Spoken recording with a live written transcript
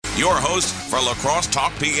Your host for Lacrosse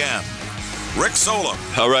Talk PM, Rick Solem.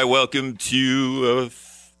 All right, welcome to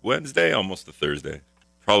Wednesday, almost a Thursday.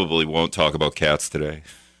 Probably won't talk about cats today.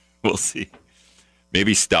 We'll see.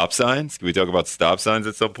 Maybe stop signs. Can we talk about stop signs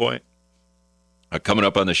at some point? Coming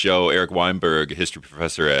up on the show, Eric Weinberg, a history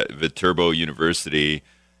professor at Viterbo University.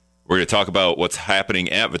 We're going to talk about what's happening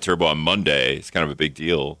at Viterbo on Monday. It's kind of a big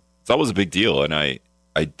deal. It's always a big deal, and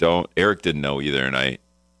Eric didn't know either, and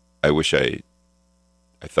I wish I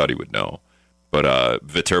thought he would know. But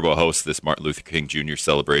Viterbo hosts this Martin Luther King Jr.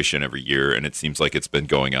 celebration every year, and it seems like it's been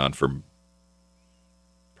going on for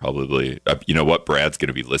probably, you know what, Brad's going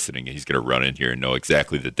to be listening, and he's going to run in here and know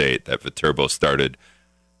exactly the date that Viterbo started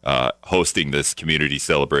hosting this community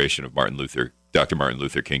celebration of Dr. Martin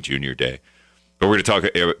Luther King Jr. Day. But we're going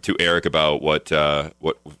to talk to Eric about what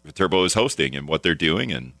Viterbo is hosting and what they're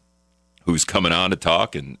doing and who's coming on to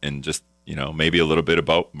talk and just, you know, maybe a little bit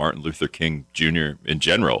about Martin Luther King Jr. in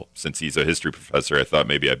general. Since he's a history professor, I thought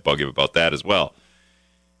maybe I'd bug him about that as well.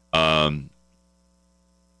 Other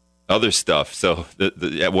stuff. So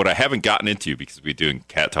what I haven't gotten into, because we're doing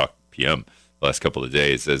Cat Talk PM the last couple of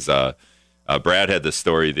days, is Brad had this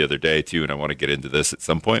story the other day too, and I want to get into this at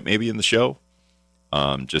some point maybe in the show.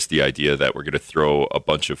 Just the idea that we're going to throw a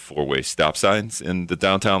bunch of four-way stop signs in the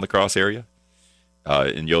downtown La Crosse area.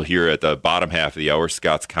 And you'll hear at the bottom half of the hour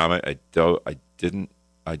Scott's comment. I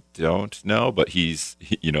don't know, but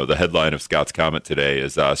the headline of Scott's comment today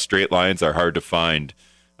is straight lines are hard to find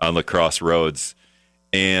on La Crosse roads.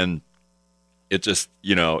 And it just,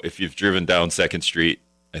 if you've driven down 2nd Street,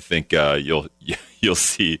 I think you'll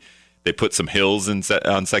see they put some hills on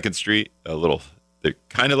 2nd Street, they're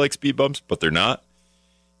kind of like speed bumps, but they're not.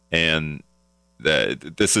 And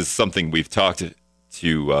this is something we've talked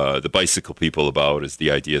to the bicycle people about, is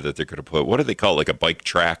the idea that they're going to put, what do they call it, like a bike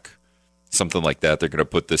track, something like that. They're going to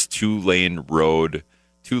put this 2-lane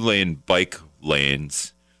bike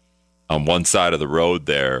lanes on one side of the road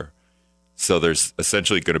there. So there's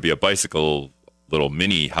essentially going to be a bicycle little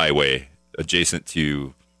mini highway adjacent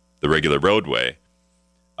to the regular roadway.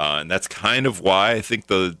 And that's kind of why I think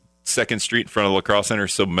the 2nd Street in front of La Crosse Center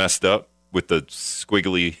is so messed up with the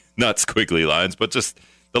not squiggly lines, but just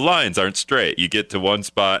the lines aren't straight. You get to one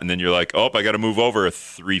spot and then you're like, oh, I got to move over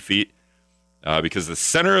 3 feet because the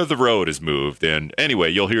center of the road is moved. And anyway,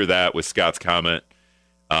 you'll hear that with Scott's comment.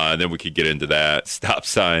 And then we could get into that. Stop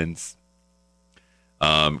signs.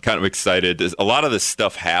 Kind of excited. A lot of this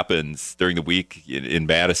stuff happens during the week in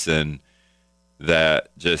Madison that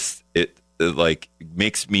just it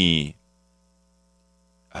makes me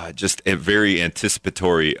just very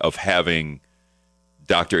anticipatory of having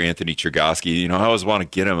Dr. Anthony Chergosky. I always want to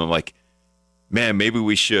get him. I'm like, man, maybe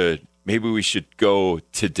we should go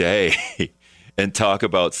today and talk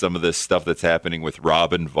about some of this stuff that's happening with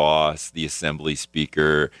Robin Voss, the Assembly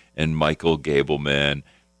Speaker, and Michael Gableman,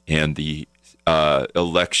 and the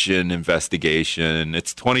election investigation.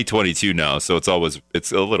 It's 2022 now, so it's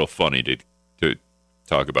a little funny to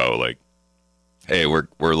talk about, like, hey, we're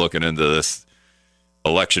looking into this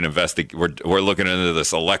election we're looking into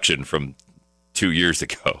this election from 2 years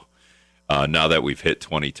ago. Now that we've hit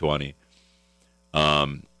 2020,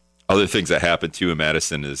 other things that happened too in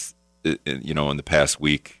Madison is, in the past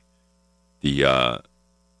week, and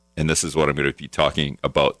this is what I'm going to be talking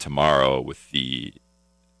about tomorrow with the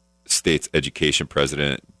state's education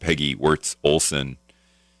president, Peggy Wirtz Olson,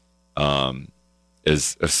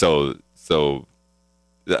 is so,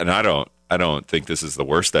 and I don't think this is the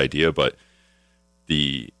worst idea, but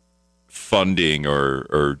the funding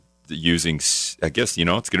or using, I guess,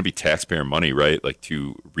 it's going to be taxpayer money, right? Like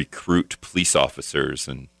to recruit police officers,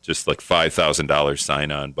 and just like $5,000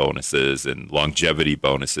 sign-on bonuses and longevity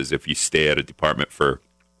bonuses if you stay at a department for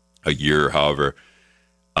a year, however.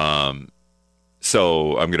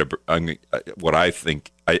 So what I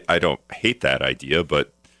think, I don't hate that idea,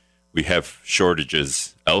 but we have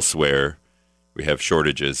shortages elsewhere. We have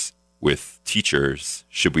shortages with teachers.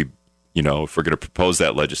 Should we, if we're going to propose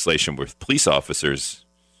that legislation with police officers,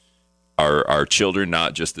 are children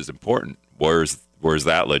not just as important? Where's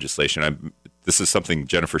that legislation? This is something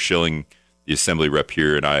Jennifer Schilling, the Assembly rep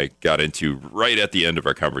here, and I got into right at the end of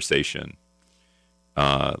our conversation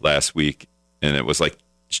last week, and it was like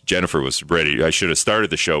Jennifer was ready. I should have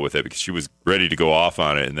started the show with it because she was ready to go off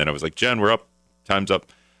on it, and then I was like, Jen, we're up. Time's up.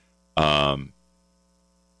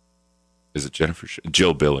 Is it Jennifer?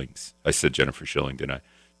 Jill Billings. I said Jennifer Schilling, didn't I?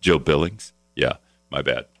 Jill Billings? Yeah, my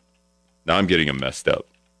bad. Now I'm getting them messed up.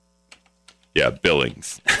 Yeah,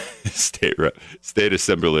 Billings. State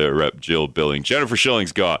Assembly Rep Jill Billings. Jennifer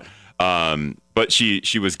Schilling's gone. But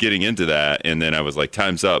she was getting into that, and then I was like,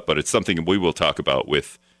 time's up. But it's something we will talk about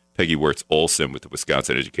with Peggy Wirtz Olson with the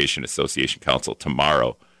Wisconsin Education Association Council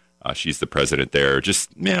tomorrow. She's the president there.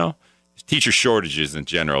 Just, teacher shortages in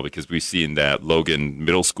general, because we've seen that Logan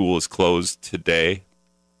Middle School is closed today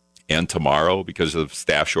and tomorrow because of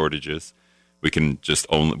staff shortages. We can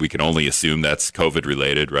only assume that's COVID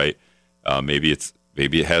related, right? Maybe it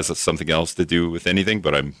has something else to do with anything,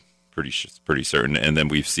 but I'm pretty certain. And then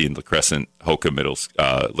we've seen La Crescent Holka's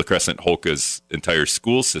entire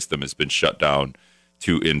school system has been shut down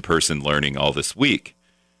to in-person learning all this week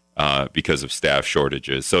because of staff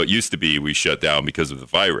shortages. So it used to be we shut down because of the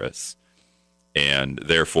virus, and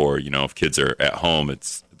therefore, if kids are at home,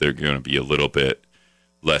 they're going to be a little bit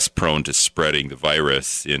less prone to spreading the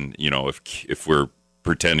virus. In if we're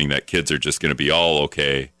pretending that kids are just going to be all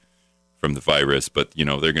okay from the virus, but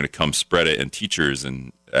they're going to come spread it, and teachers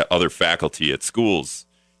and other faculty at schools,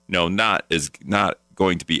 not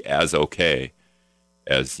going to be as okay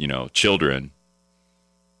as children.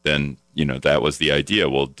 Then that was the idea.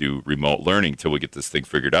 We'll do remote learning till we get this thing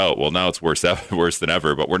figured out. Well, now it's worse than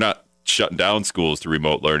ever. But we're not shutting down schools to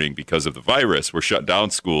remote learning because of the virus. We're shutting down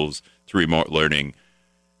schools to remote learning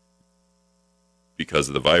because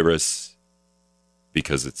of the virus,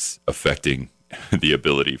 because it's affecting the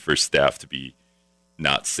ability for staff to be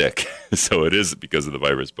not sick. So it is because of the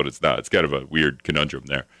virus, but it's not. It's kind of a weird conundrum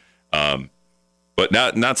there. But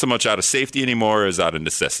not so much out of safety anymore as out of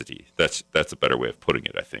necessity. That's a better way of putting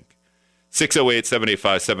it, I think.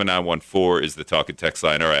 608-785-7914 is the talk and text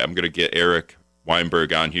line. All right, I'm going to get Eric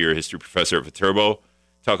Weinberg on here, history professor at Viterbo,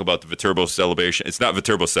 talk about the Viterbo celebration. It's not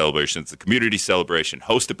Viterbo celebration. It's a community celebration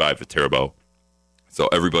hosted by Viterbo. So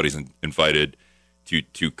everybody's invited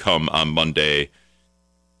to come on Monday.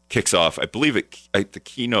 Kicks off, I believe the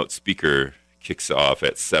keynote speaker kicks off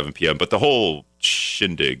at 7 p.m., but the whole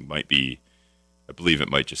shindig might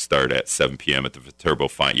just start at 7 p.m. at the Viterbo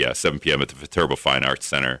 7 p.m. at the Viterbo Fine Arts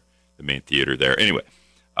Center, the main theater there. Anyway,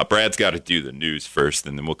 Brad's got to do the news first,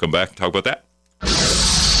 and then we'll come back and talk about that.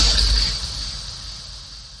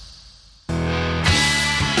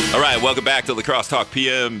 All right, welcome back to La Crosse Talk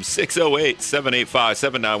PM.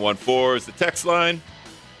 608-785-7914 is the text line.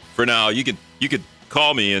 For now, you could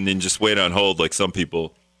call me and then just wait on hold like some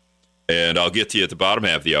people, and I'll get to you at the bottom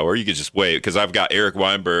half of the hour. You can just wait, because I've got Eric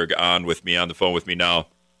Weinberg on the phone with me now.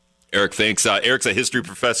 Eric, thanks. Eric's a history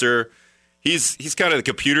professor. He's kind of the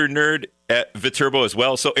computer nerd at Viterbo as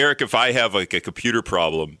well. So, Eric, if I have like a computer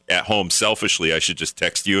problem at home, selfishly, I should just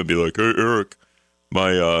text you and be like, "Hey, Eric,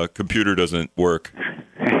 my computer doesn't work."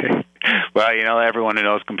 Well, everyone who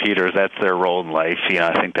knows computers, that's their role in life.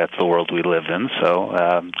 I think that's the world we live in. So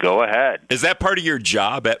go ahead. Is that part of your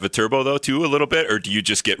job at Viterbo, though, too, a little bit? Or do you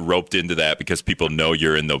just get roped into that because people know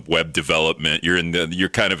you're in the web development? You're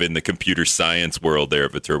kind of in the computer science world there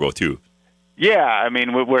at Viterbo, too. Yeah,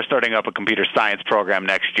 we're starting up a computer science program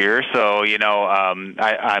next year, so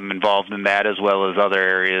I'm involved in that as well as other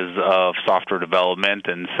areas of software development,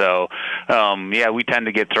 and so we tend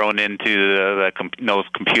to get thrown into those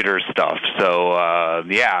computer stuff. So I'm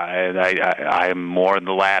more in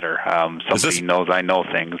the latter. Somebody knows I know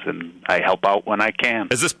things, and I help out when I can.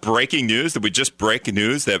 Is this breaking news? Did we just break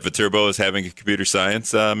news that Viterbo is having a computer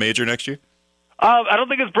science major next year? I don't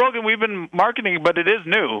think it's broken. We've been marketing, but it is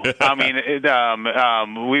new. We've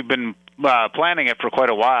been planning it for quite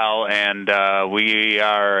a while, and we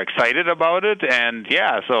are excited about it. And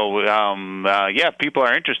people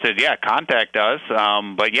are interested. Yeah, contact us.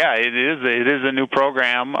 It is a new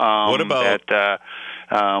program. What about that?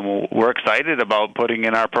 We're excited about putting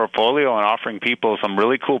in our portfolio and offering people some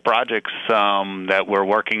really cool projects that we're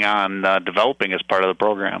working on developing as part of the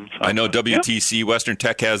program. So, I know WTC, Western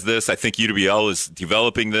Tech has this. I think UWL is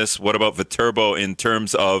developing this. What about Viterbo in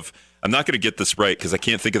terms of, I'm not going to get this right because I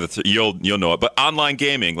can't think of you'll know it, but online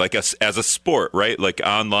gaming, like as a sport, right? Like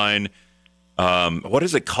online, what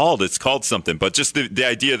is it called? It's called something, but just the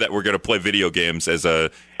idea that we're going to play video games I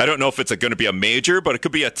don't know if it's going to be a major, but it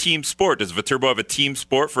could be a team sport. Does Viterbo have a team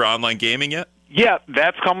sport for online gaming yet? Yeah,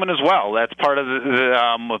 that's coming as well. That's part of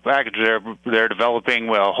the package. They're developing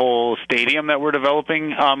a whole stadium that we're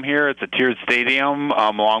developing here. It's a tiered stadium,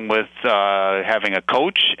 along with having a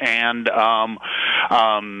coach and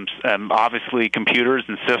obviously computers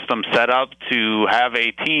and systems set up to have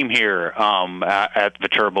a team here at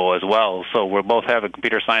Viterbo as well. So we'll both have a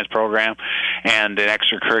computer science program and an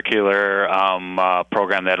extracurricular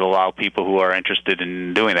program that will allow people who are interested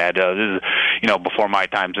in doing that. This is, before my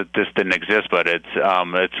time, this didn't exist, but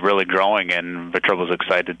it's really growing, and Viterbo's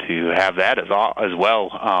excited to have that as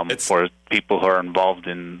well for people who are involved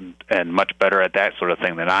in and much better at that sort of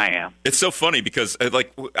thing than I am. It's so funny because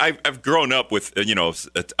I've grown up with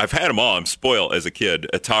I've had them all. I'm spoiled as a kid.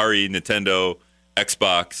 Atari, Nintendo,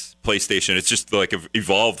 Xbox, PlayStation. It's just like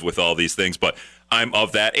evolved with all these things. But I'm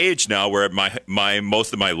of that age now where my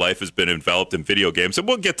most of my life has been enveloped in video games. And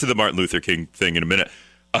we'll get to the Martin Luther King thing in a minute.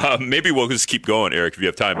 Maybe we'll just keep going, Eric, if you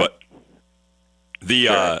have time. But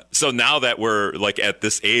so now that we're like at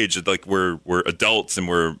this age, like we're adults and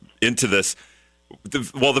we're into this.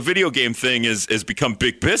 The video game thing has become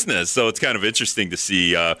big business, so it's kind of interesting to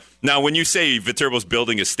see. Now, when you say Viterbo's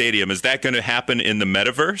building a stadium, is that going to happen in the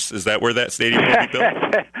metaverse? Is that where that stadium will be built?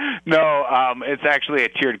 No, it's actually a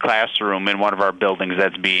tiered classroom in one of our buildings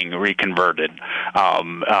that's being reconverted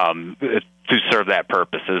to serve that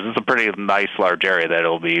purpose. It's a pretty nice, large area that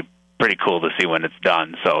will be pretty cool to see when it's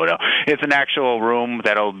done. So it's an actual room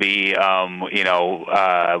that'll be, a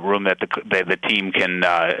room that the team can,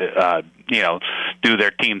 do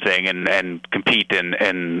their team thing and compete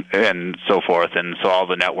and so forth. And so all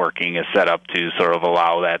the networking is set up to sort of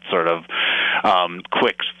allow that sort of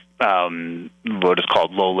quick, what is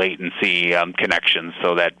called low latency connections,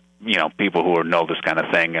 so that people who know this kind of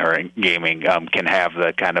thing or in gaming can have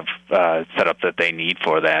the kind of setup that they need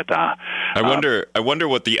for that. I wonder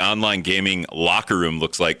what the online gaming locker room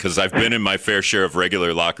looks like, because I've been in my fair share of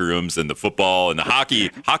regular locker rooms, and the football and the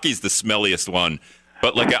hockey. Hockey's the smelliest one.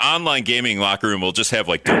 But like an online gaming locker room will just have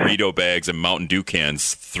like Dorito bags and Mountain Dew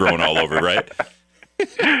cans thrown all over, right?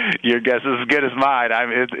 Your guess is as good as mine.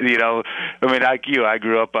 Like you, I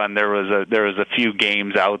grew up on there was a few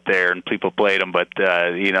games out there and people played them, but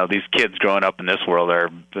these kids growing up in this world are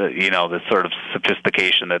the sort of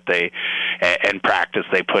sophistication that they and practice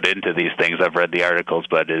they put into these things. I've read the articles,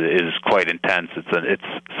 but it is quite intense. It's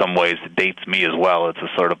some ways it dates me as well. It's a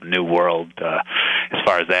sort of new world as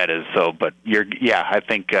far as that is. So, but I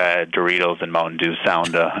think Doritos and Mountain Dew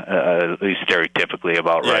sound at least stereotypically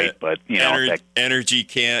about right. But energy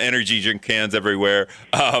drink cans everywhere.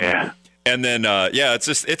 And then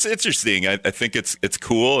it's interesting. I think it's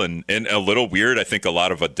cool and a little weird. I think a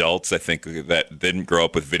lot of adults that didn't grow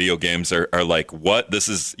up with video games are like, what? This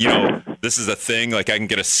is a thing. Like I can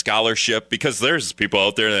get a scholarship, because there's people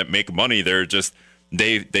out there that make money. They're just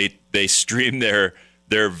they stream their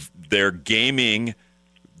gaming.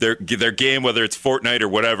 Their game, whether it's Fortnite or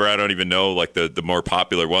whatever, I don't even know, like the more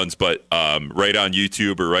popular ones, but right on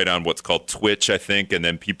YouTube or right on what's called Twitch, I think, and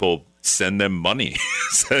then people send them money.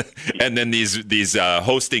 And then these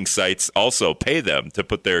hosting sites also pay them to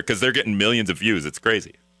put because they're getting millions of views. It's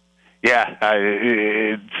crazy. Yeah,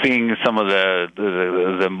 seeing some of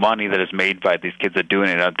the money that is made by these kids that are doing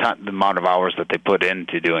it, the amount of hours that they put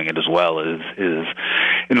into doing it as well is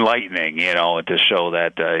enlightening. To show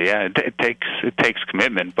that it takes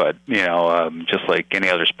commitment, but just like any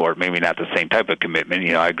other sport, maybe not the same type of commitment.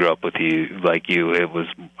 I grew up with you.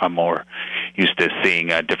 I'm more used to seeing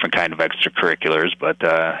a different kind of extracurriculars, but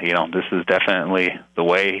this is definitely the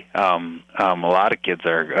way a lot of kids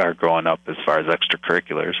are growing up as far as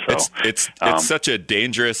extracurriculars. So. It's such a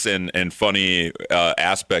dangerous and funny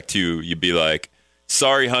aspect too. You'd be like,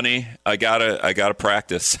 sorry, honey, I gotta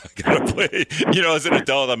practice. I gotta play. As an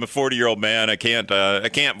adult, I'm a 40-year-old man. I can't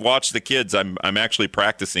watch the kids. I'm actually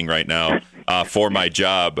practicing right now for my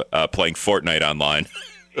job, playing Fortnite online.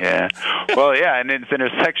 Yeah. Well, yeah, and it's an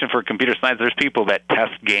intersection for computer science. There's people that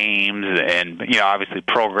test games and, obviously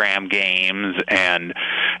program games and,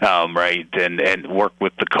 and work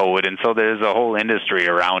with the code. And so there's a whole industry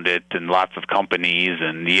around it and lots of companies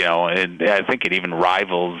and, and I think it even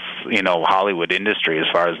rivals, Hollywood industry as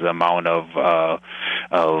far as the amount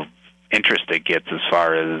of interest it gets as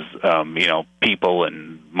far as, people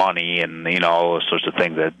and money and, all those sorts of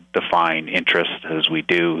things that define interest as we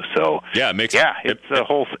do. So, it's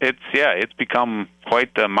become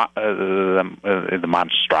quite the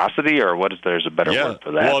monstrosity, or there's a better word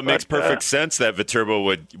for that. Well, it makes perfect sense that Viterbo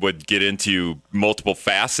would get into multiple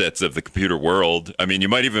facets of the computer world. I mean, you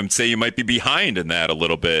might even say you might be behind in that a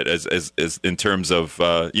little bit as in terms of,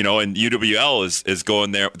 and UWL is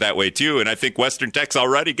going there that way too. And I think Western Tech's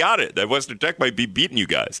already got it. That Western Tech might be beating you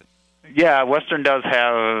guys. Yeah, Western does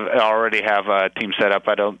already have a team set up.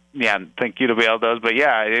 I don't think UWL does, but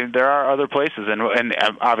there are other places, and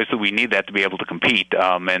obviously we need that to be able to compete.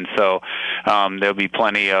 And so there'll be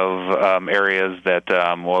plenty of areas that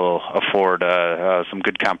will afford some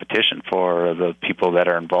good competition for the people that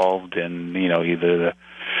are involved in either the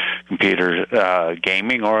computer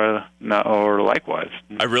gaming or likewise.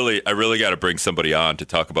 I really got to bring somebody on to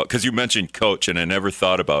talk about, because you mentioned coach, and I never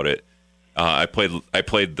thought about it. I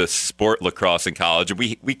played the sport lacrosse in college, and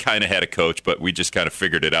we kind of had a coach, but we just kind of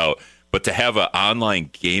figured it out. But to have an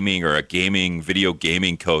online gaming or a video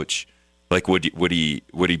gaming coach, Like, would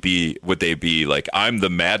they be like, I'm the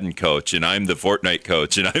Madden coach and I'm the Fortnite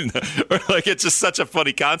coach and or like, it's just such a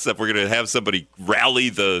funny concept. We're going to have somebody rally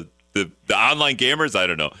the online gamers. I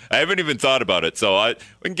don't know. I haven't even thought about it. So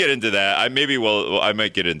we can get into that. I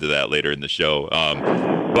might get into that later in the show.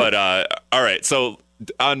 But all right. So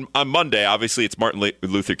on Monday, obviously it's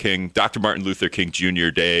Dr. Martin Luther King Jr.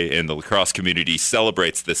 Day, and the lacrosse community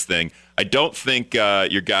celebrates this thing. I don't think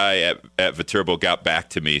your guy at Viterbo got back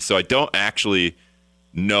to me, so I don't actually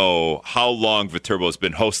know how long Viterbo has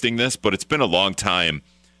been hosting this, but it's been a long time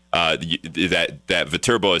that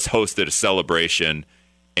Viterbo has hosted a celebration,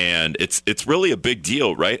 and it's really a big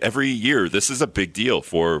deal, right? Every year, this is a big deal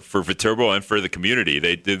for Viterbo and for the community.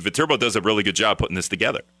 Viterbo does a really good job putting this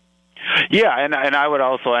together. Yeah, and I would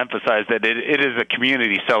also emphasize that it is a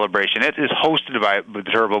community celebration. It is hosted by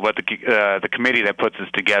Viterbo, but the committee that puts this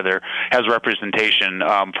together has representation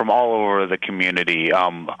from all over the community,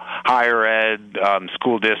 higher ed,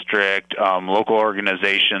 school district, local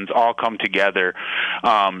organizations, all come together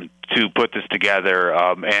to put this together.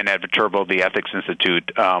 And at Viterbo, the Ethics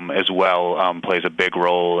Institute as well plays a big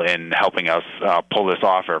role in helping us pull this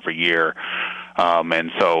off every year.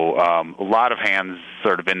 And so a lot of hands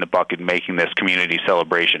sort of in the bucket making this community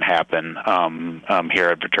celebration happen here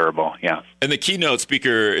at Viterbo, yeah. And the keynote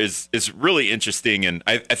speaker is really interesting, and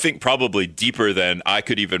I think probably deeper than I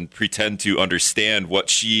could even pretend to understand what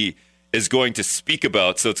she is going to speak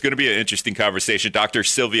about. So it's going to be an interesting conversation. Dr.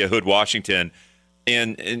 Sylvia Hood Washington,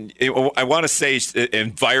 and I want to say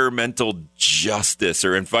environmental justice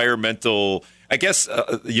or environmental. I guess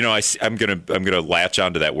I'm gonna latch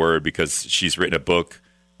onto that word because she's written a book.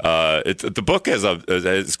 The book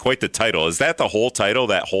has quite the title. Is that the whole title?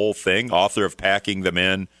 That whole thing? Author of Packing Them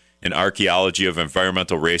In: An Archaeology of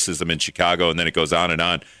Environmental Racism in Chicago, and then it goes on and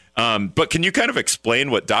on. But can you kind of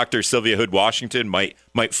explain what Dr. Sylvia Hood Washington might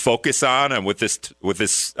focus on with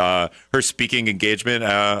this her speaking engagement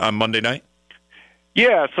on Monday night?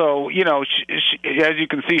 Yeah, so, she, as you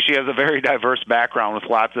can see, she has a very diverse background with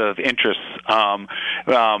lots of interests.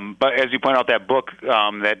 But as you point out, that book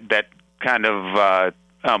that kind of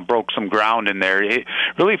broke some ground in there, it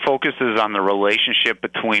really focuses on the relationship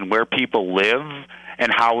between where people live and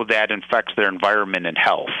how that affects their environment and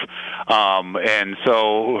health. And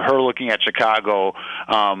so her looking at Chicago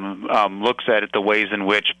looks at it the ways in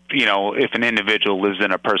which, if an individual lives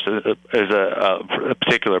in a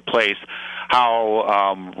particular place,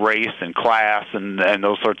 how race and class and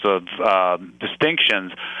those sorts of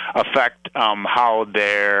distinctions affect how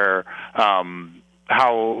their health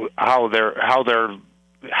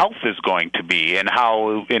is going to be, and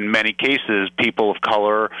how in many cases people of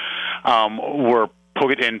color were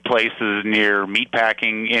put in places near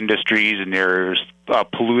meatpacking industries and near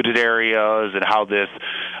polluted areas, and how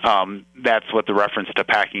that's what the reference to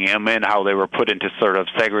packing them in, how they were put into sort of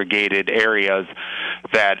segregated areas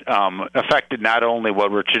that affected not only what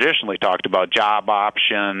were traditionally talked about, job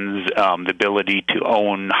options, the ability to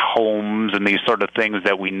own homes, and these sort of things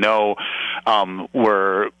that we know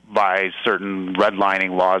were by certain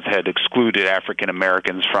redlining laws had excluded African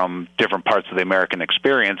Americans from different parts of the American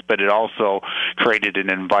experience, but it also created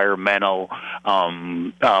an environmental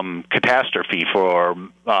catastrophe for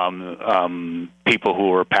people who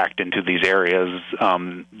were packed into these areas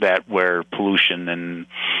where pollution and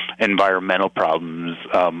environmental problems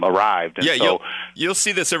arrived. And yeah, you'll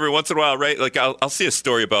see this every once in a while, right? Like I'll see a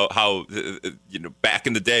story about how back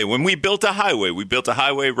in the day when we built a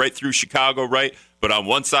highway right through Chicago, right? But on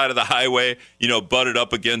one side of the highway, butted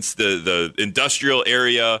up against the industrial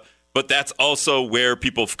area, but that's also where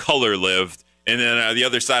people of color lived. And then on the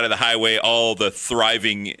other side of the highway, all the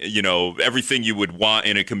thriving, everything you would want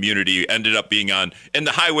in a community ended up being on. And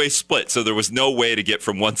the highway split, so there was no way to get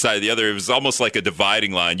from one side to the other. It was almost like a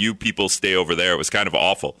dividing line. You people stay over there. It was kind of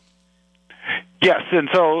awful. Yes, and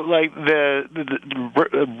so like the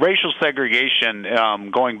racial segregation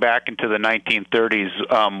going back into the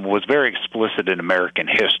 1930s was very explicit in American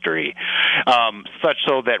history, such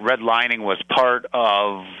so that redlining was part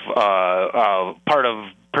of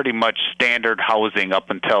pretty much standard housing up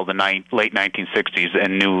until the late 1960s,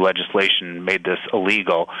 and new legislation made this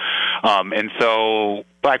illegal. And so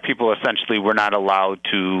black people essentially were not allowed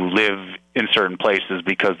to live in certain places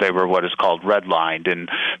because they were what is called redlined, and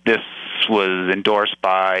this was endorsed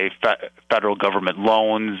by federal government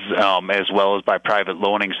loans as well as by private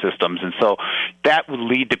loaning systems, and so that would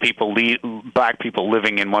lead to black people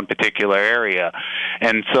living in one particular area.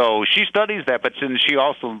 And so she studies that, but then she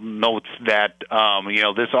also notes that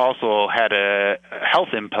this also had a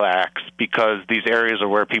health impacts because these areas are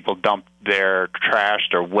where people dumped their trash,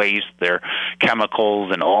 their waste, their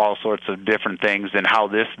chemicals, and all sorts of different things, and how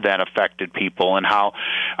this then affected people, and how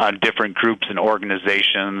different groups and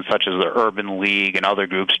organizations such as the Urban League and other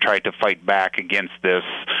groups tried to fight back against this,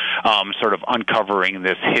 sort of uncovering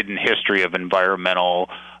this hidden history of environmental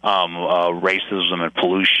racism and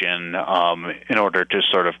pollution in order to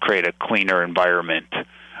sort of create a cleaner environment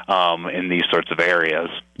in these sorts of areas.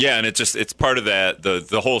 Yeah, and it's part of that,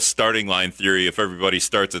 the whole starting line theory. If everybody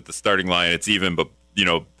starts at the starting line, it's even, but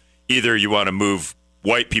either you want to move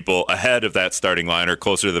white people ahead of that starting line or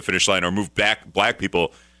closer to the finish line, or move back black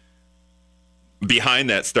people behind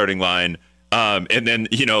that starting line. And then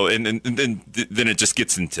then it just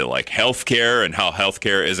gets into like healthcare and how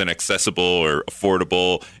healthcare isn't accessible or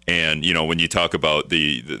affordable. And when you talk about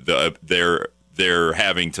they're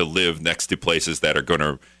having to live next to places that are going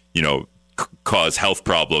to cause health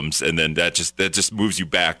problems, and then that just moves you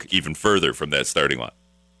back even further from that starting line.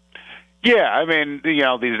 Yeah, I mean, these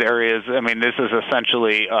areas, I mean, this is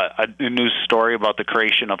essentially a news story about the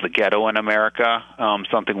creation of the ghetto in America,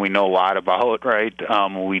 something we know a lot about, right?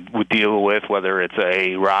 We deal with, whether it's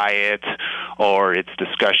a riot or it's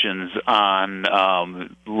discussions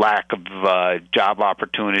on lack of job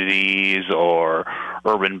opportunities or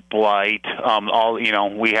urban blight.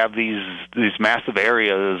 We have these massive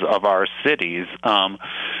areas of our cities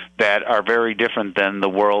that are very different than the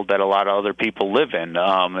world that a lot of other people live in,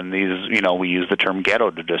 and these. We use the term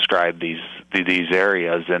ghetto to describe these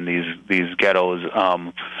areas, and these ghettos,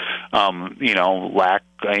 lack,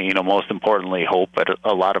 most importantly, hope, but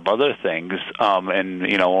a lot of other things,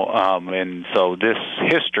 and so this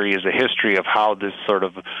history is a history of how this sort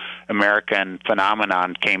of American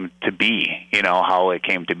phenomenon came to be, how it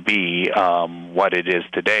came to be what it is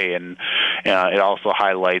today, and it also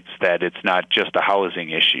highlights that it's not just a housing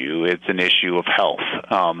issue; it's an issue of health.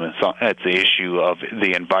 It's the issue of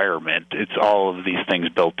the environment. It's all of these things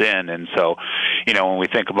built in, and so, when we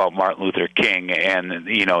think about Martin Luther King and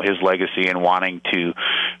his legacy in wanting to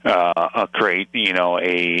create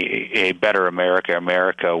a better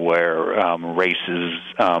America where race is,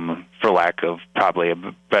 for lack of probably a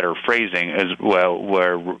better phrasing, as well,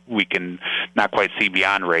 where we can not quite see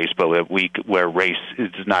beyond race, but where race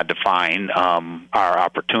does not define our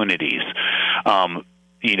opportunities.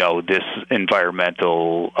 This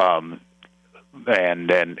environmental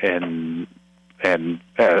and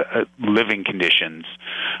living conditions.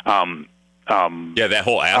 That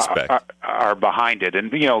whole aspect are behind it,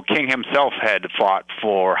 and King himself had fought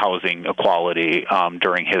for housing equality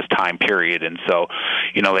during his time period, and so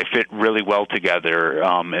they fit really well together.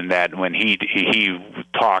 In that when he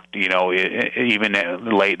talked, even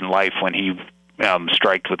late in life when he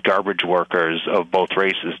striked with garbage workers of both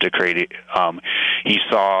races to create he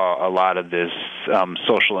saw a lot of this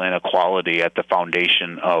social inequality at the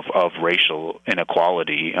foundation of racial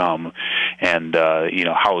inequality, and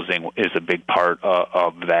housing is a big part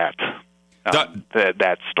of that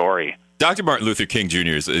that story. Dr. Martin Luther King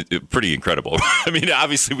Jr. is pretty incredible. I mean,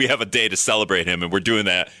 obviously we have a day to celebrate him, and we're doing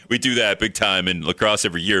that. We do that big time in La Crosse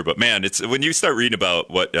every year. But man, it's when you start reading about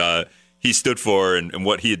what he stood for and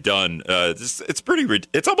what he had done,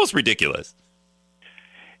 it's almost ridiculous.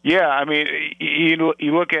 Yeah, I mean, you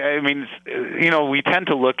look at, I mean, we tend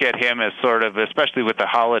to look at him as sort of, especially with the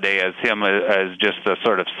holiday, as him as just a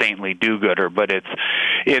sort of saintly do-gooder. But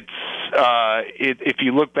if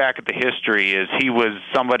you look back at the history, is he was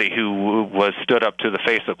somebody who was stood up to the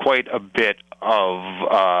face of quite a bit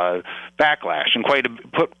of backlash and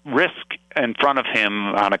put risk in front of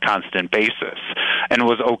him on a constant basis, and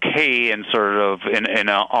was okay in sort of in an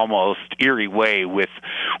almost eerie way with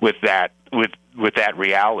that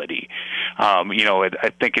reality.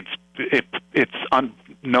 I think it's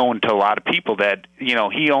unknown to a lot of people that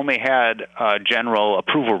he only had a general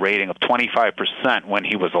approval rating of 25% when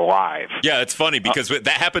he was alive. Yeah, it's funny because that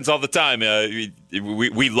happens all the time.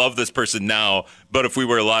 We love this person now, but if we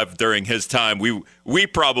were alive during his time, we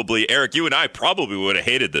probably, Eric, you and I probably would have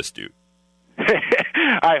hated this dude.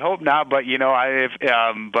 I hope not, but if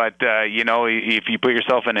you put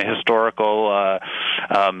yourself in a historical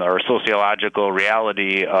or sociological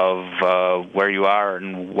reality of where you are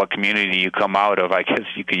and what community you come out of, I guess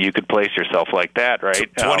you could place yourself like that,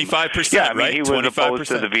 right? 25%, yeah, I mean, right? He was 25%.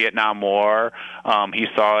 opposed to the Vietnam War. He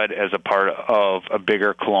saw it as a part of a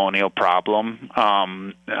bigger colonial problem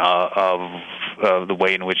of the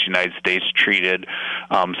way in which the United States treated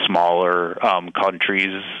smaller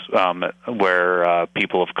countries where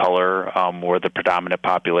people of color were the predominant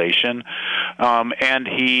population. And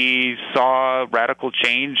he saw radical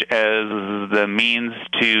change as the means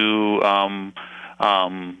to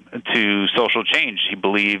to social change. He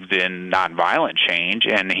believed in nonviolent change,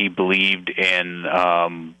 and he believed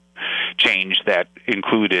in change that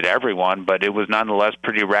included everyone, but it was nonetheless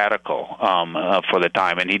pretty radical for the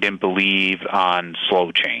time, and he didn't believe on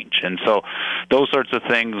slow change. And so those sorts of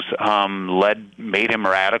things made him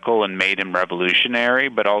radical and made him revolutionary,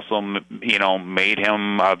 but also, made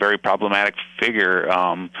him a very problematic figure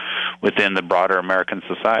within the broader American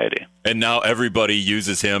society. And now everybody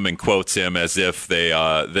uses him and quotes him as if they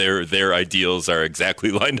their ideals are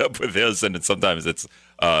exactly lined up with his, and sometimes it's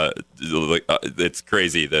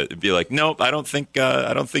crazy that it'd be like, no, I don't think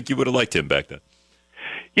you would have liked him back then.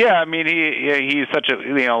 Yeah, I mean, he's such a,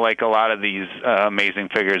 like a lot of these amazing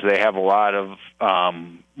figures, they have a lot of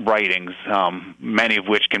writings, many of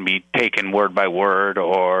which can be taken word by word,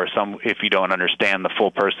 or some, if you don't understand the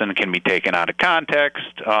full person, can be taken out of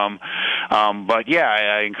context. But yeah,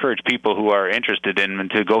 I encourage people who are interested in him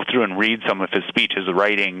to go through and read some of his speeches. The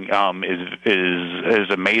writing is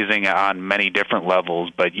amazing on many different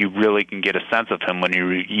levels, but you really can get a sense of him when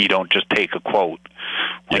you don't just take a quote.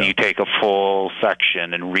 When you take a full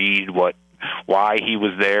section and read why he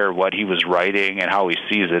was there, what he was writing, and how he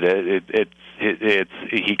sees it,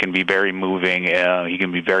 he can be very moving. He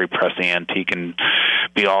can be very prescient. He can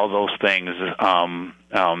be all those things,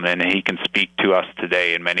 and he can speak to us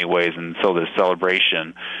today in many ways. And so this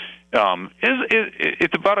celebration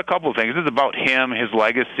it's about a couple of things. It's about him, his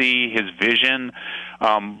legacy, his vision,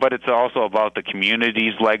 but it's also about the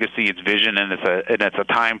community's legacy, its vision, and it's a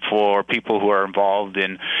time for people who are involved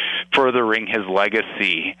in furthering his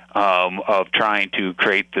legacy of trying to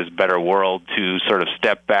create this better world to sort of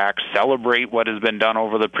step back, celebrate what has been done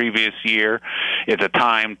over the previous year. It's a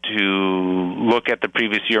time to look at the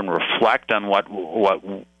previous year and reflect on what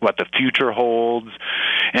the future holds,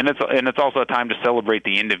 and it's also a time to celebrate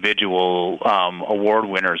the individual award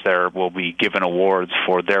winners. There will be given awards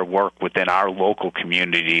for their work within our local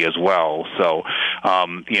community as well. So,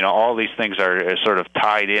 all these things are sort of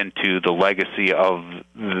tied into the legacy of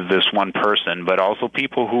this one person, but also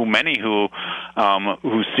many who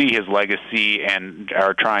see his legacy and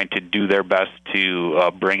are trying to do their best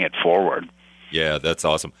to bring it forward. Yeah, that's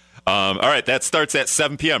awesome. All right, that starts at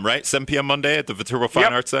 7 p.m., right? 7 p.m. Monday at the Viterbo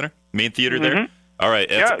Fine Arts Center, main theater there. All right,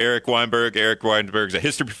 that's Eric Weinberg. Eric Weinberg's a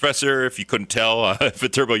history professor, if you couldn't tell, at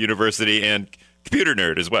Viterbo University, and computer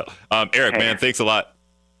nerd as well. Eric, man, thanks a lot.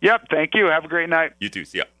 Yep, thank you. Have a great night. You too.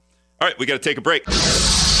 See ya. All right, we got to take a break.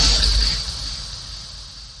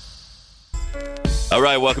 All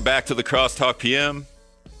right, welcome back to the Crosstalk PM.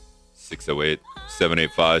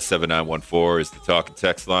 608-785-7914 is the talk and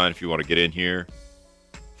text line if you want to get in here.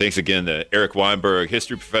 Thanks again to Eric Weinberg,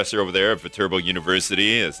 history professor over there at Viterbo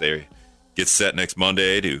University, as they get set this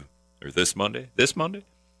Monday,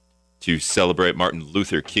 to celebrate Martin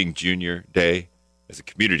Luther King Jr. Day as a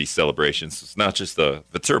community celebration. So it's not just a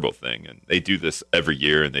Viterbo thing, and they do this every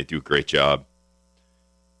year, and they do a great job.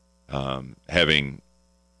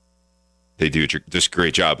 They do just a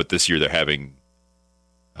great job, but this year they're having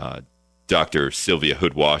Dr. Sylvia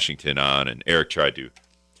Hood Washington on, and Eric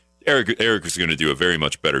was going to do a very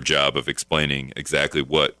much better job of explaining exactly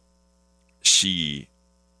what she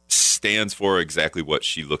stands for, exactly what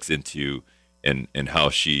she looks into, and how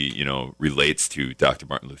she, relates to Dr.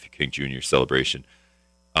 Martin Luther King Jr. celebration.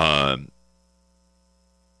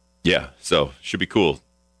 So should be cool.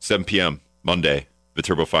 7 p.m. Monday,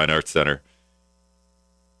 Viterbo Fine Arts Center.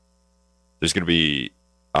 There's going to be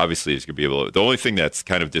the only thing that's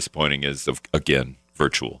kind of disappointing is, again,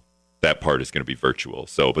 virtual. That part is going to be virtual.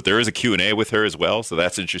 So, but there is a Q&A with her as well, so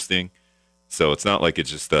that's interesting. So it's not like it's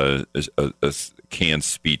just a canned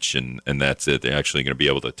speech and that's it. They're actually going to be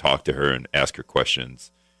able to talk to her and ask her questions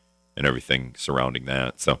and everything surrounding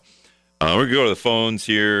that. So we're going to go to the phones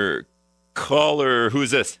here. Caller, who is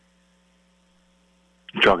this?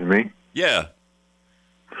 You talking to me? Yeah.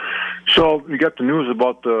 So you got the news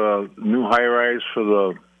about the new high-rise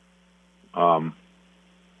for the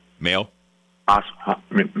Mail?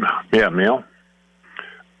 Mail.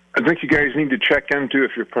 I think you guys need to check into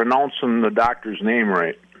if you're pronouncing the doctor's name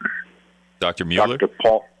right. Dr. Mueller? Dr.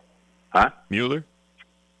 Paul. Huh? Mueller?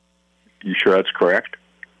 You sure that's correct?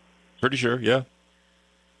 Pretty sure, yeah.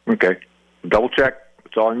 Okay. Double check.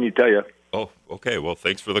 That's all I need to tell you. Oh, okay. Well,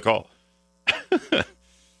 thanks for the call.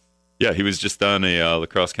 Yeah, he was just on a La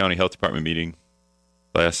Crosse County Health Department meeting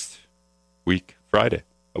last week, Friday,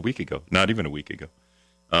 a week ago. Not even a week ago.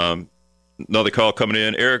 Another call coming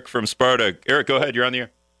in. Eric from Sparta. Eric, go ahead. You're on the air.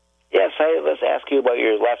 Yes, let's ask you about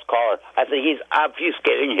your last caller. I think he's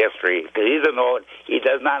obfuscating history because he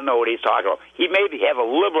does not know what he's talking about. He may have a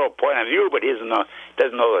liberal point of view, but he doesn't know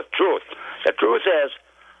the truth. The truth is,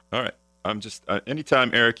 all right. I'm just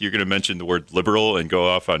anytime, Eric, you're going to mention the word liberal and go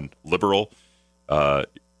off on liberal, I'm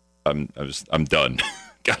done.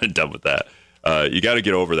 Got done with that. You got to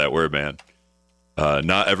get over that word, man.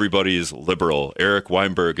 Not everybody is liberal. Eric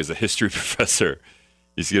Weinberg is a history professor.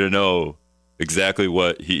 He's going to know exactly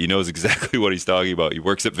what he knows exactly what he's talking about. He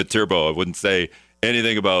works at Viterbo. I wouldn't say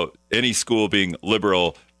anything about any school being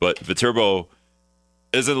liberal, but Viterbo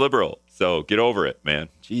isn't liberal. So get over it, man.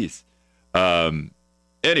 Jeez.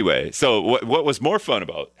 Anyway, so what was more fun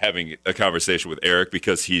about having a conversation with Eric,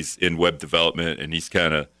 because he's in web development and he's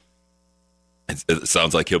kind of, it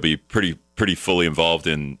sounds like he'll be pretty fully involved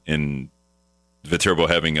in Viterbo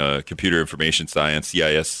having a computer information science,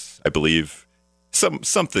 CIS, I believe,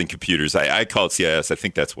 something computers. I call it CIS. I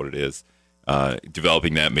think that's what it is.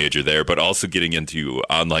 Developing that major there, but also getting into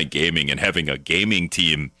online gaming and having a gaming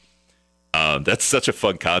team. That's such a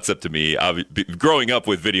fun concept to me. Growing up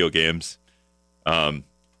with video games,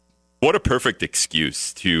 what a perfect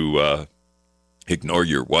excuse to ignore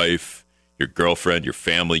your wife, your girlfriend, your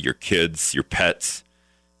family, your kids, your pets,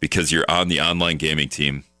 because you're on the online gaming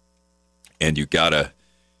team, and you gotta,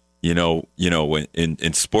 when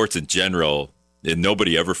in sports in general, and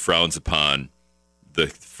nobody ever frowns upon the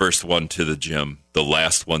first one to the gym, the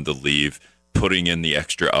last one to leave, putting in the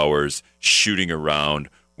extra hours, shooting around,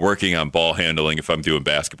 working on ball handling. If I'm doing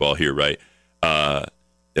basketball here, right?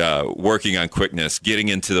 Working on quickness, getting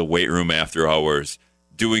into the weight room after hours,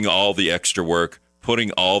 doing all the extra work,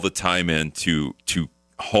 putting all the time in to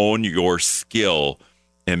hone your skill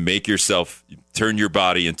and make yourself, turn your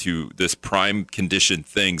body into this prime condition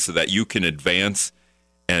thing so that you can advance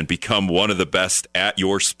and become one of the best at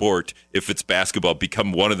your sport. If it's basketball,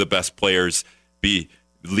 become one of the best players, be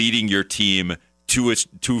leading your team to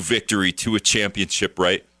victory, to a championship,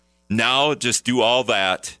 right? Now just do all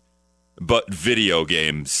that, but video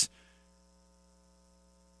games.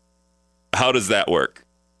 How does that work?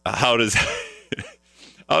 How does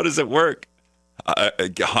it work?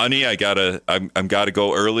 Honey, I'm gotta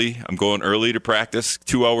go early. I'm going early to practice,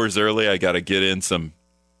 2 hours early. I gotta get in some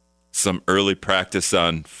early practice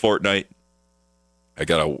on Fortnite. I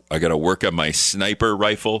gotta work on my sniper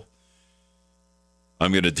rifle. I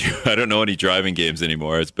don't know any driving games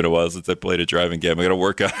anymore. It's been a while since I played a driving game. I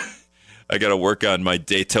gotta work on my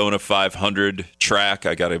Daytona 500 track.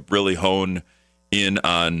 I gotta really hone in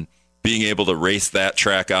on being able to race that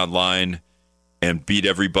track online and beat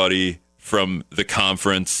everybody from the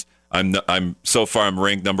conference. I'm so far I'm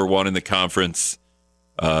ranked number 1 in the conference.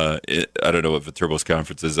 I don't know what Viterbo's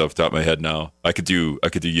conference is off the top of my head now. I could do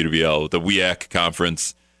UWL, the WEAC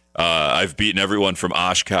conference. I've beaten everyone from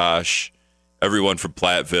Oshkosh, everyone from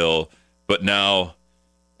Platteville, but now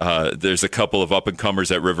there's a couple of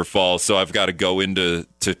up-and-comers at River Falls, so I've got to go into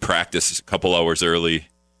practice a couple hours early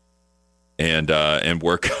and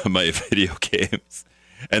work on my video games.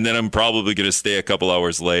 And then I'm probably going to stay a couple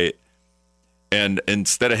hours late. And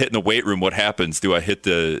instead of hitting the weight room, what happens? Do I hit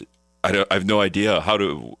I have no idea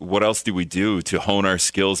what else do we do to hone our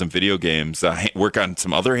skills in video games? Work on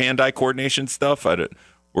some other hand-eye coordination stuff.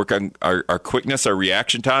 Work on our quickness, our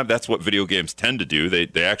reaction time. That's what video games tend to do.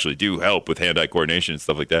 They actually do help with hand-eye coordination and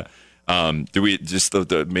stuff like that. Do we just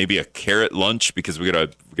maybe a carrot lunch because we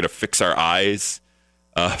gotta fix our eyes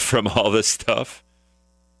from all this stuff?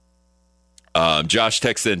 Josh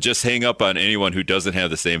texts in, just hang up on anyone who doesn't have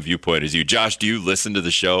the same viewpoint as you. Josh, do you listen to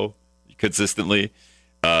the show consistently?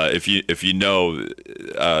 If you know,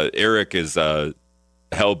 Eric is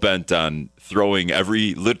hell-bent on throwing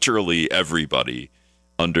literally everybody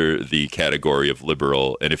under the category of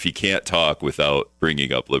liberal, and if he can't talk without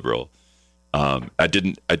bringing up liberal, I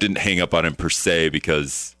didn't hang up on him per se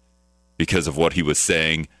because of what he was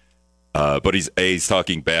saying. But he's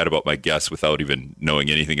talking bad about my guest without even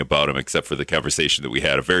knowing anything about him except for the conversation that we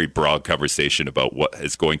had, a very broad conversation about what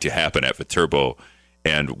is going to happen at Viterbo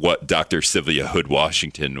and what Dr. Sylvia Hood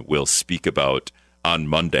Washington will speak about on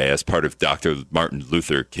Monday as part of Dr. Martin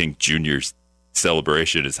Luther King Jr.'s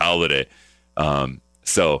celebration, his holiday.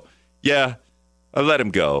 So, yeah, I let him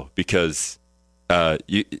go because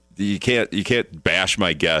you can't bash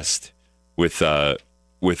my guest with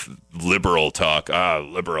liberal talk,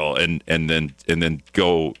 liberal, and then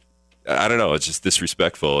go. I don't know. It's just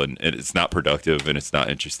disrespectful, and it's not productive, and it's not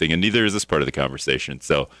interesting, and neither is this part of the conversation.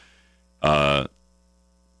 So,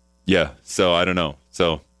 yeah. So I don't know.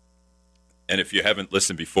 So, and if you haven't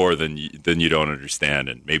listened before, then you don't understand,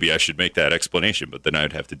 and maybe I should make that explanation, but then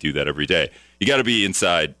I'd have to do that every day. You got to be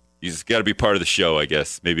inside. You just got to be part of the show, I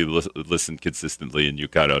guess. Maybe listen consistently, and you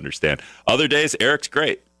got to understand. Other days, Eric's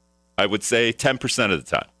great. I would say 10% of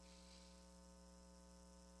the time.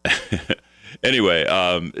 Anyway,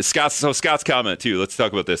 Scott's comment too. Let's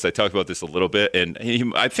talk about this. I talked about this a little bit, and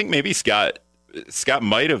I think maybe Scott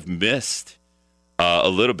might have missed a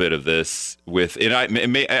little bit of this with, and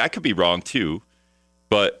I could be wrong too,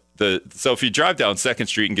 but so if you drive down 2nd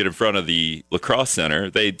Street and get in front of the Lacrosse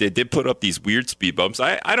Center, they did put up these weird speed bumps.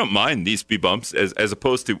 I don't mind these speed bumps as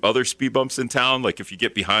opposed to other speed bumps in town. Like if you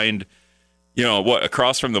get behind,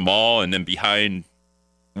 across from the mall and then behind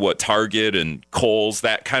Target and Kohl's,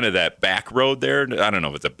 that back road there. I don't know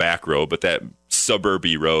if it's a back road, but that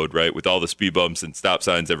suburby road, right, with all the speed bumps and stop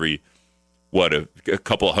signs every a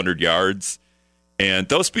couple of 100 yards, and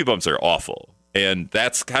those speed bumps are awful. And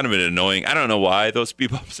that's kind of an annoying. I don't know why those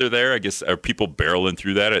speed bumps are there. I guess are people barreling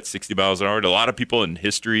through that at 60 miles an hour? A lot of people in the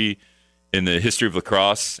history of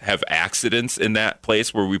lacrosse have accidents in that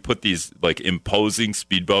place where we put these like imposing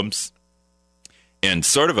speed bumps and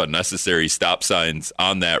sort of unnecessary stop signs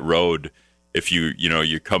on that road. If you're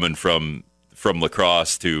coming from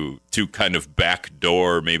Lacrosse to kind of back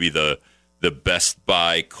door, maybe the Best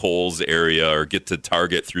Buy Kohl's area, or get to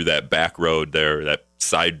Target through that back road there, that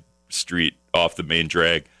side street off the main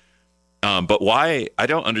drag. But why? I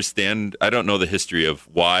don't understand. I don't know the history of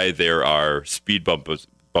why there are speed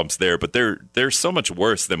bumps there, but they're so much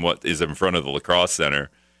worse than what is in front of the Lacrosse Center.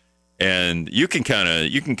 And you can kind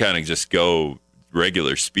of just go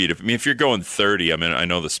regular speed. If you're going 30, I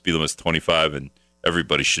know the speed limit is 25 and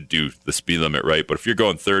everybody should do the speed limit, right? But if you're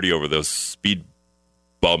going 30 over those speed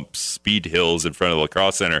bumps, speed hills in front of the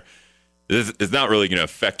Lacrosse Center, it's not really going to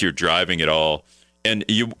affect your driving at all. And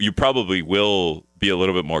you probably will be a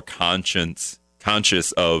little bit more conscious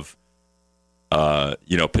of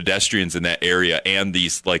pedestrians in that area and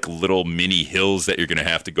these like little mini hills that you're going to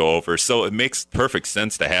have to go over. So it makes perfect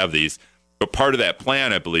sense to have these. But part of that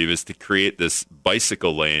plan, I believe, is to create this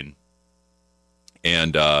bicycle lane,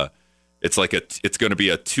 and it's going to be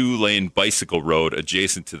a 2-lane bicycle road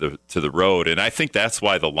adjacent to the road. And I think that's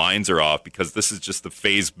why the lines are off, because this is just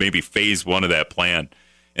maybe phase 1 of that plan.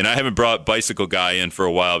 And I haven't brought Bicycle Guy in for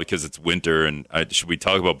a while because it's winter, and should we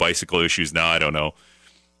talk about bicycle issues now? I don't know.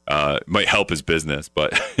 It might help his business,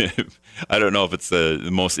 but I don't know if it's the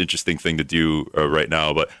most interesting thing to do right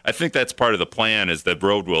now. But I think that's part of the plan, is that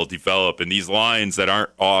road will develop, and these lines that are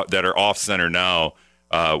off center now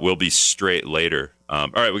will be straight later. All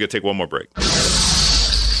right, we're going to take one more break.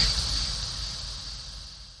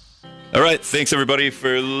 All right, thanks everybody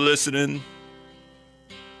for listening.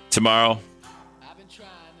 Tomorrow,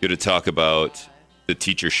 going to talk about the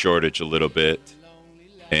teacher shortage a little bit,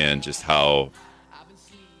 and just how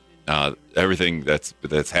everything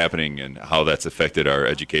that's happening and how that's affected our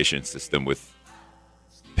education system with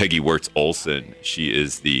Peggy Wirtz Olson. She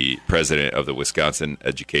is the president of the Wisconsin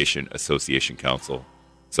Education Association Council.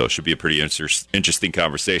 So it should be a pretty interesting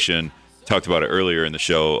conversation. Talked about it earlier in the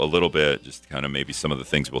show a little bit, just kind of maybe some of the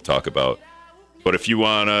things we'll talk about. But if you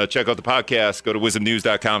want to check out the podcast, go to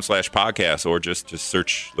wisdomnews.com/podcast, or just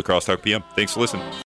search Lacrosse Talk PM. Thanks for listening.